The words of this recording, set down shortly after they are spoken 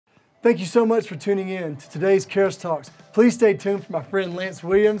Thank you so much for tuning in to today's Charis Talks. Please stay tuned for my friend Lance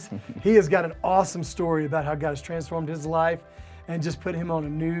Williams. He has got an awesome story about how God has transformed his life and just put him on a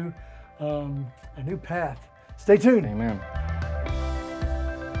new path. Stay tuned. Amen.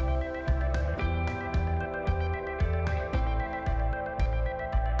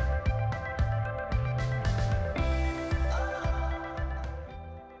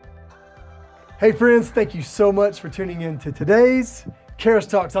 Hey friends, thank you so much for tuning in to today's Charis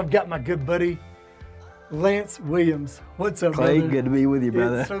Talks. I've got my good buddy, Lance Williams. What's up, Clay, brother? good to be with you,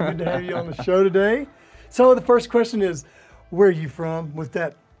 brother. It's so good to have you on the show today. So the first question is, where are you from with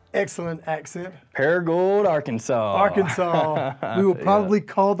that excellent accent? Paragould, Arkansas. Arkansas. We will probably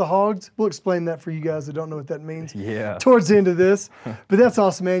call the hogs. We'll explain that for you guys that don't know what that means. Yeah. Towards the end of this. But that's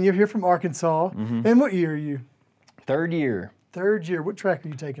awesome, man. You're here from Arkansas. And what year are you? Third year. Third year. What track are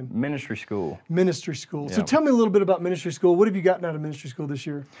you taking? Ministry school. Ministry school. So Yeah. tell me a little bit about ministry school. What have you gotten out of ministry school this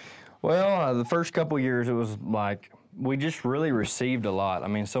year? Well, the first couple years, it was like, we just really received a lot. I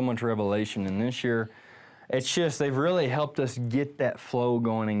mean, so much revelation. And this year, it's just, they've really helped us get that flow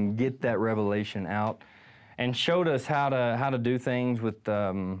going and get that revelation out and showed us how to do things with,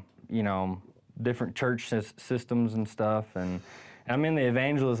 you know, different church systems and stuff. And I'm in the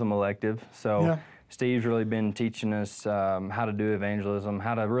evangelism elective, so Yeah. Steve's really been teaching us how to do evangelism,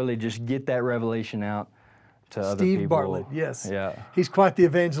 how to really just get that revelation out to other people. Steve Bartlett, yes. Yeah. He's quite the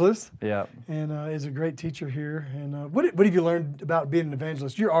evangelist. Yeah. And is a great teacher here. And what have you learned about being an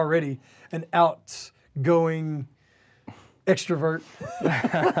evangelist? You're already an outgoing extrovert.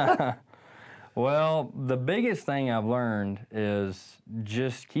 Well, the biggest thing I've learned is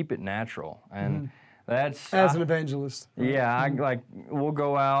just keep it natural. And that's... As an evangelist. Yeah, we'll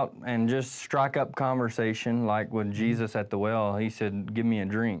go out and just strike up conversation like when Jesus at the well, he said, give me a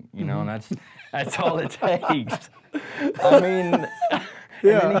drink, you know, and that's all it takes. I mean, and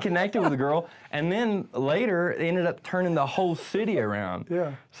then he connected with the girl, and then later it ended up turning the whole city around.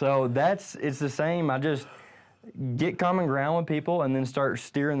 Yeah. So it's the same. I just get common ground with people and then start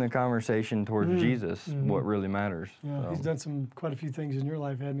steering the conversation towards Jesus, what really matters. Yeah, So. he's done quite a few things in your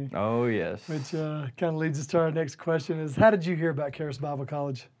life, hasn't he? Oh, yes. Which kind of leads us to our next question is, how did you hear about Charis Bible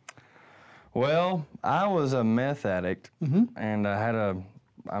College? Well, I was a meth addict, and I had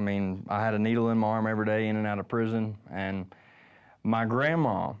a needle in my arm every day in and out of prison, and my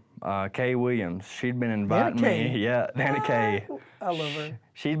grandma, Kay Williams, she'd been inviting me. Yeah, Nana Kay. I love her.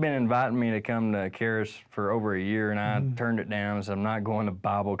 She'd been inviting me to come to Charis for over a year, and I turned it down and said, I'm not going to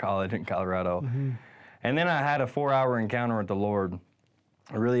Bible college in Colorado. And then I had a 4-hour encounter with the Lord.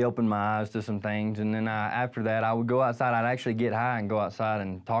 It really opened my eyes to some things, and then after that, I would go outside. I'd actually get high and go outside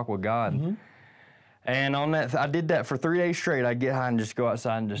and talk with God. And on that, I did that for 3 days straight. I'd get high and just go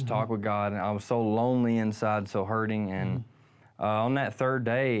outside and just talk with God, and I was so lonely inside, so hurting, and on that third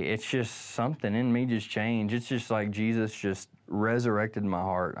day, it's just something in me just changed. It's just like Jesus just resurrected my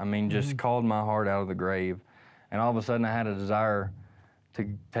heart. I mean, just called my heart out of the grave. And all of a sudden, I had a desire to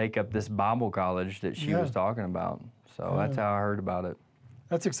take up this Bible college that she was talking about. So that's how I heard about it.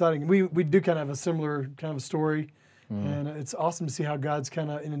 That's exciting. We do kind of have a similar kind of a story. And it's awesome to see how God's kind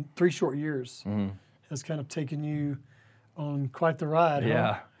of, in 3 short years, has kind of taken you on quite the ride.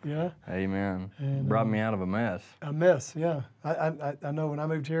 Yeah. Huh? Yeah. Amen. And, brought me out of a mess. A mess, yeah. I know when I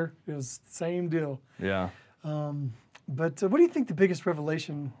moved here, it was the same deal. Yeah. But what do you think the biggest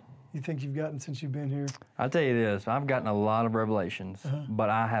revelation you think you've gotten since you've been here? I'll tell you this, I've gotten a lot of revelations, but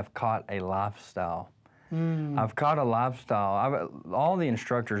I have caught a lifestyle. I've caught a lifestyle. All the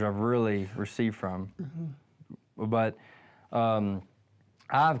instructors I've really received from, but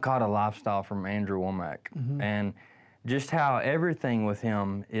I've caught a lifestyle from Andrew Womack, and just how everything with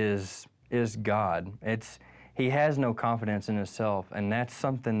him is God. He has no confidence in himself, and that's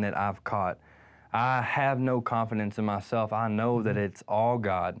something that I've caught. I have no confidence in myself. I know that it's all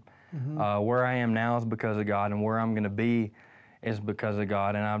God. Where I am now is because of God, and where I'm going to be is because of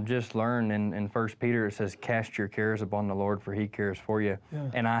God. And I've just learned in 1 Peter, it says, cast your cares upon the Lord, for he cares for you.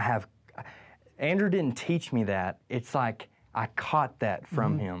 And Andrew didn't teach me that. It's like I caught that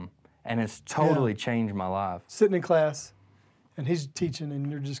from him, and it's totally changed my life. Sitting in class, and he's teaching, and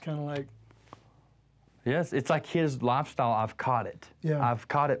you're just kind of like... Yes, it's like his lifestyle, I've caught it. Yeah. I've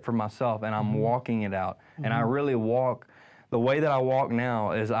caught it for myself, and I'm walking it out. And I really walk, the way that I walk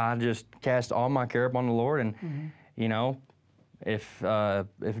now is I just cast all my care upon the Lord, and you know, if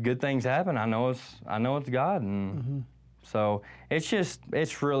good things happen, I know it's God, and so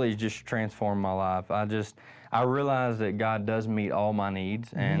it's really just transformed my life. I realize that God does meet all my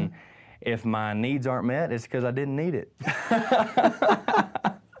needs, and if my needs aren't met, it's because I didn't need it.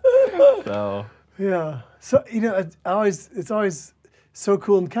 So. Yeah. So, you know, it's always so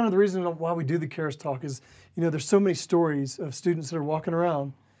cool. And kind of the reason why we do the Charis Talk is, there's so many stories of students that are walking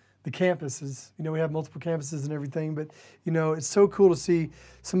around the campuses. We have multiple campuses and everything, but, it's so cool to see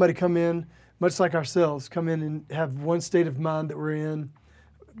somebody come in, much like ourselves, come in and have one state of mind that we're in,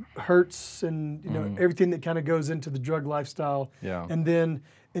 hurts and, everything that kind of goes into the drug lifestyle. Yeah. And then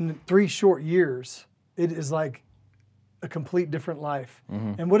in 3 short years, it is like a complete different life.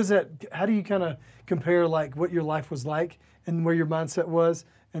 And what is that, how do you kind of compare like what your life was like and where your mindset was,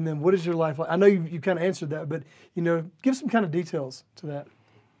 and then what is your life like? I know you kind of answered that, but give some kind of details to that.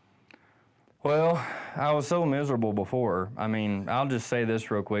 Well, I was so miserable before. I mean, I'll just say this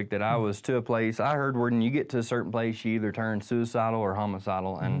real quick, that I was to a place, I heard when you get to a certain place, you either turn suicidal or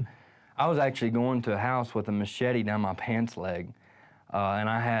homicidal, and I was actually going to a house with a machete down my pants leg, and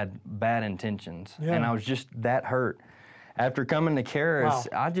I had bad intentions, and I was just that hurt. After coming to Charis,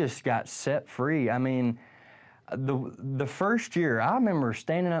 I just got set free. I mean, the first year, I remember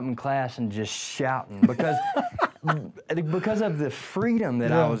standing up in class and just shouting because of the freedom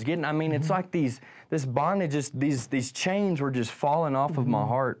that I was getting. I mean, it's like this bondage, these chains were just falling off of my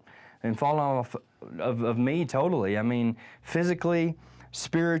heart and falling off of me totally. I mean, physically,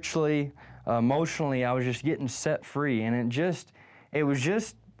 spiritually, emotionally, I was just getting set free, and it was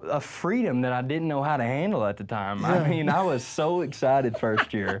just a freedom that I didn't know how to handle at the time. I mean, I was so excited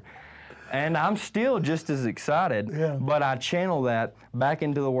first year. And I'm still just as excited, but I channel that back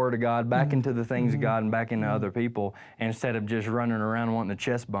into the Word of God, back into the things of God, and back into other people, instead of just running around wanting to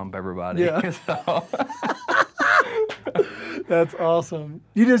chest bump everybody. So. That's awesome.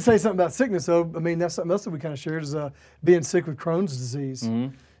 You did say something about sickness, though. I mean, that's something else that we kind of shared, is being sick with Crohn's disease.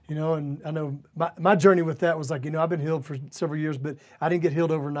 And I know my journey with that was like, I've been healed for several years, but I didn't get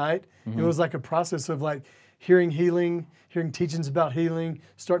healed overnight. It was like a process of like hearing teachings about healing,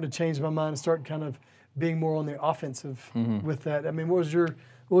 starting to change my mind and start kind of being more on the offensive with that. I mean, what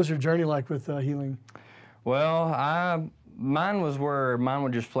was your journey like with healing? Well, mine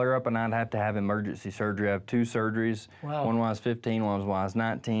would just flare up and I'd have to have emergency surgery. I have 2 surgeries. Wow. One when I was 15, one when I was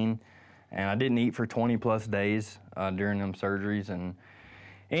 19. And I didn't eat for 20 plus days during them surgeries. And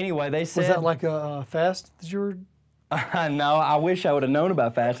anyway, they said... Was that like a fast that you were... No, I wish I would have known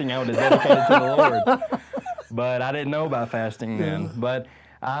about fasting. I would have dedicated to the Lord. But I didn't know about fasting then. But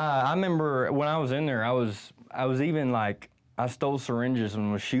I remember when I was in there, I was even like, I stole syringes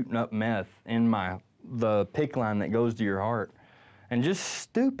and was shooting up meth in the PICC line that goes to your heart, and just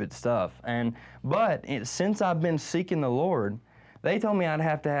stupid stuff. But since I've been seeking the Lord, they told me I'd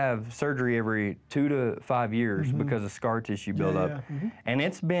have to have surgery every 2 to 5 years because of scar tissue buildup. And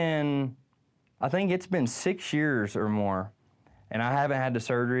I think it's been 6 years or more. And I haven't had the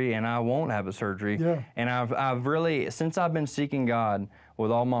surgery, and I won't have a surgery. And I've really, since I've been seeking God with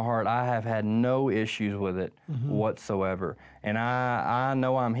all my heart, I have had no issues with it whatsoever. And I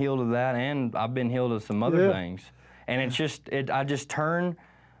know I'm healed of that, and I've been healed of some other things. And it's just, I just turn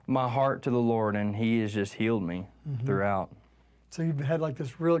my heart to the Lord, and He has just healed me throughout. So you've had like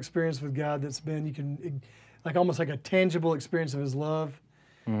this real experience with God that's been, like almost like a tangible experience of His love,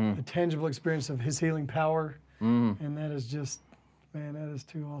 a tangible experience of His healing power. And that is just... Man, that is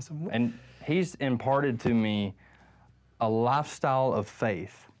too awesome. And He's imparted to me a lifestyle of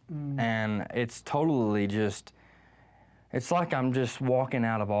faith. And it's totally just, it's like I'm just walking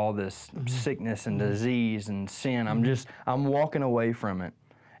out of all this sickness and disease and sin. I'm walking away from it.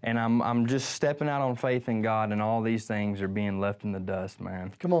 And I'm just stepping out on faith in God, and all these things are being left in the dust,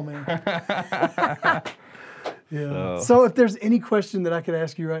 man. Come on, man. So if there's any question that I could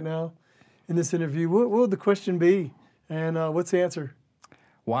ask you right now in this interview, what would the question be? And what's the answer?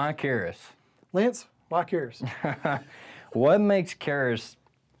 Why Charis? Lance, why Charis? What makes Charis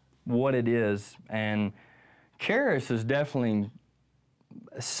what it is? And Charis is definitely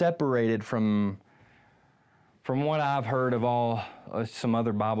separated from what I've heard of some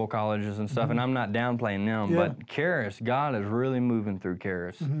other Bible colleges and stuff, and I'm not downplaying them, but Charis, God is really moving through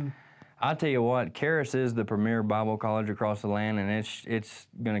Charis. I tell you what, Charis is the premier Bible college across the land, and it's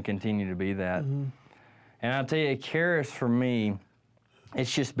going to continue to be that. And I'll tell you, Charis for me,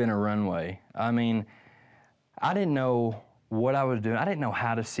 it's just been a runway. I mean, I didn't know what I was doing. I didn't know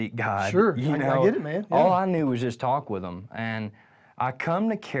how to seek God. Sure, I get it, man. All I knew was just talk with Him. And I come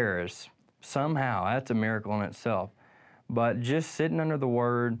to Charis somehow. That's a miracle in itself. But just sitting under the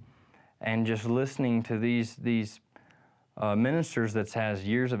Word and just listening to these ministers that has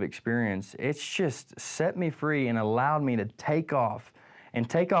years of experience, it's just set me free and allowed me to take off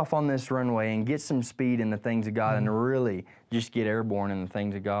on this runway and get some speed in the things of God and really just get airborne in the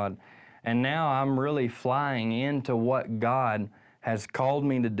things of God. And now I'm really flying into what God has called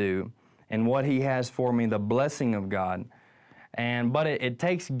me to do and what He has for me, the blessing of God. But it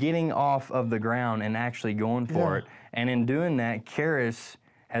takes getting off of the ground and actually going for it. And in doing that, Charis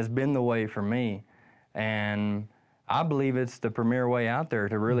has been the way for me. And I believe it's the premier way out there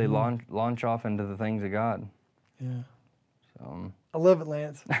to really launch off into the things of God. Yeah. So. I love it,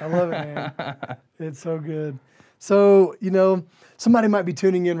 Lance. I love it, man. It's so good. So, you know, somebody might be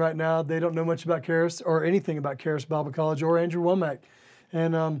tuning in right now. They don't know much about Charis or anything about Charis Bible College or Andrew Womack.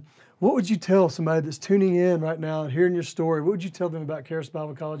 And what would you tell somebody that's tuning in right now and hearing your story? What would you tell them about Charis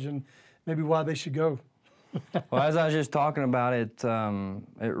Bible College and maybe why they should go? Well, as I was just talking about it,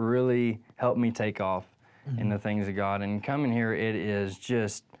 it really helped me take off in the things of God. And coming here, it is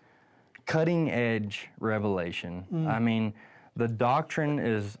just cutting edge revelation. I mean, the doctrine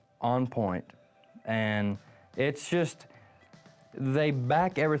is on point, and it's just, they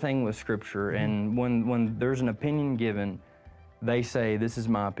back everything with Scripture. And when there's an opinion given, they say, this is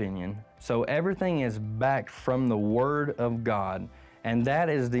my opinion. So everything is backed from the Word of God, and that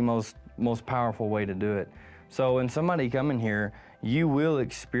is the most powerful way to do it. So when somebody coming here, you will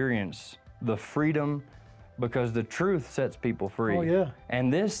experience the freedom, because the truth sets people free. Oh, yeah.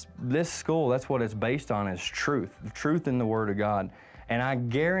 And this school, that's what it's based on, is truth, the truth in the Word of God. And I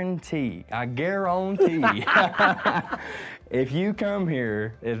guarantee, if you come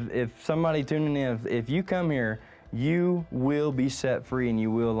here, if somebody tuning in, if you come here, you will be set free and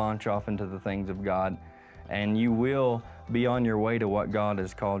you will launch off into the things of God, and you will be on your way to what God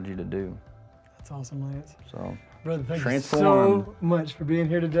has called you to do. That's awesome, Lance. So, brother, thank you so much for being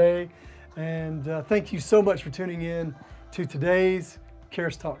here today. And thank you so much for tuning in to today's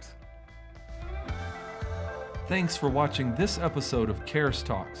Charis Talks. Thanks for watching this episode of Charis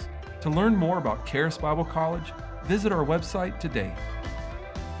Talks. To learn more about Charis Bible College, visit our website today.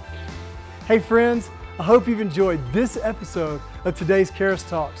 Hey friends, I hope you've enjoyed this episode of today's Charis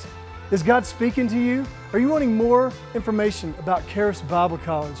Talks. Is God speaking to you? Are you wanting more information about Charis Bible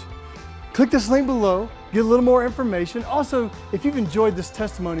College? Click this link below, get a little more information. Also, if you've enjoyed this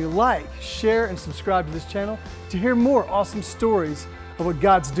testimony, like, share, and subscribe to this channel to hear more awesome stories of what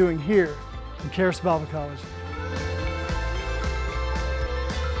God's doing here in Charis Bible College.